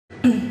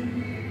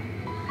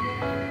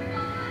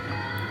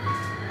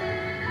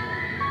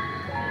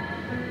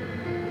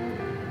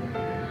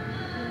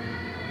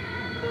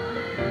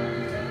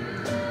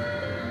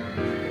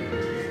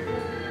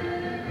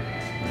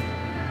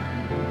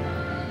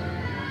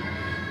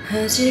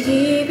아직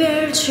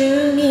이별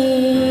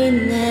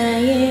중인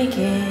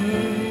나에게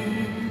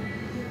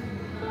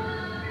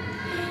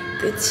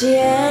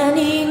끝이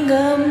아닌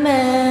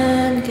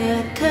것만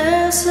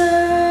같아서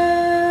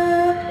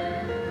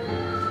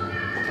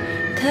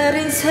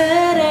다른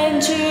사랑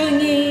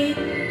중인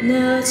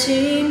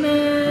너지만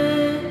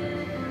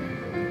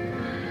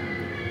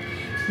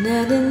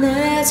나는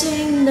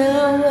아직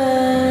너와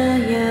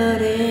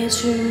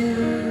열애중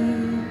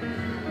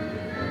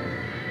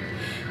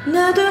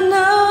나도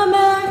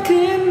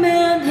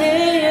너만큼만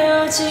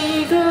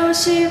헤어지고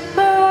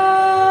싶어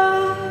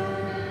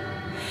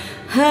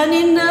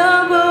아니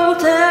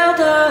너보다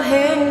더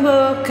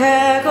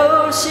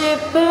행복하고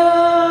싶어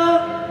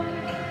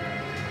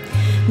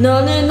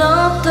너는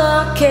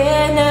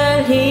어떻게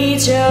날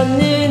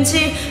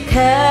잊었는지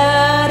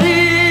가르쳐줘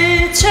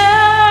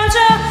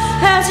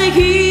아직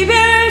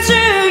이별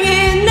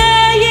중인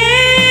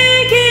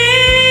나에게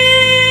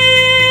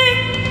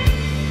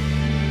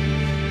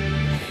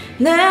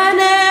난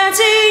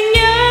아직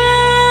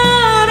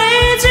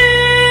열애중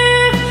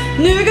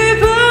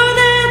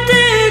누구보다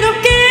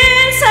뜨겁게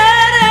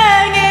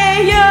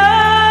사랑해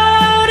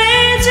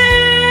열애중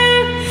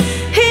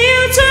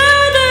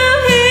헤어져도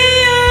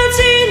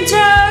헤어진 적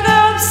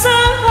없어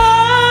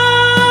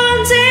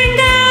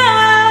언젠가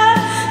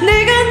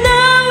내가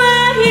너와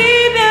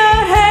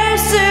이별할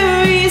수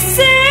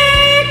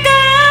있을까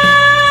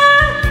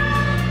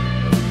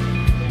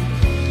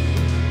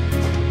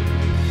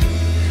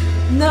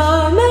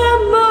너만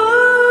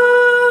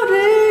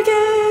모르게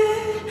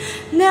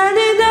나는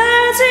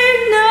아직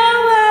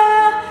너와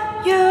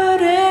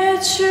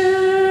열애중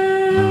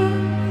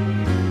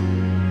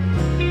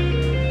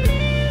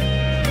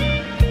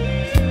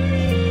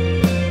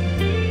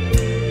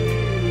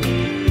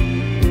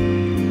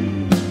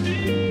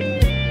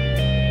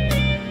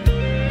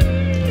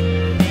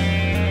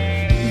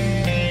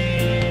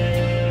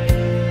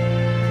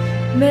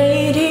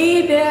매일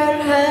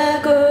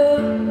이별하고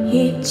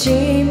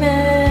있지만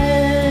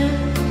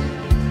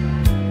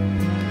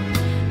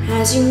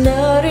아직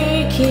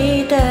너를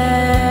기다리는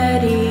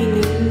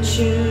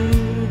중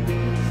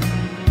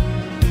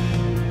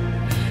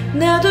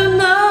나도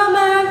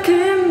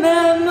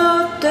너만큼만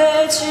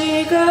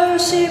못돼지고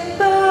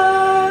싶어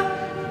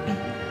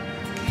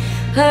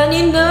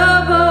아니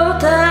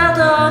너보다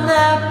더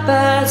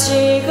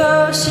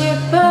나빠지고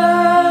싶어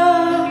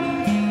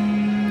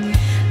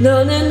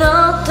너는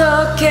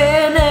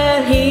어떻게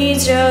날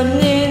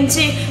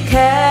잊었는지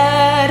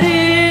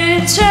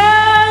가르쳐줘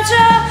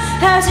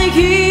아직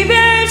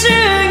이별 중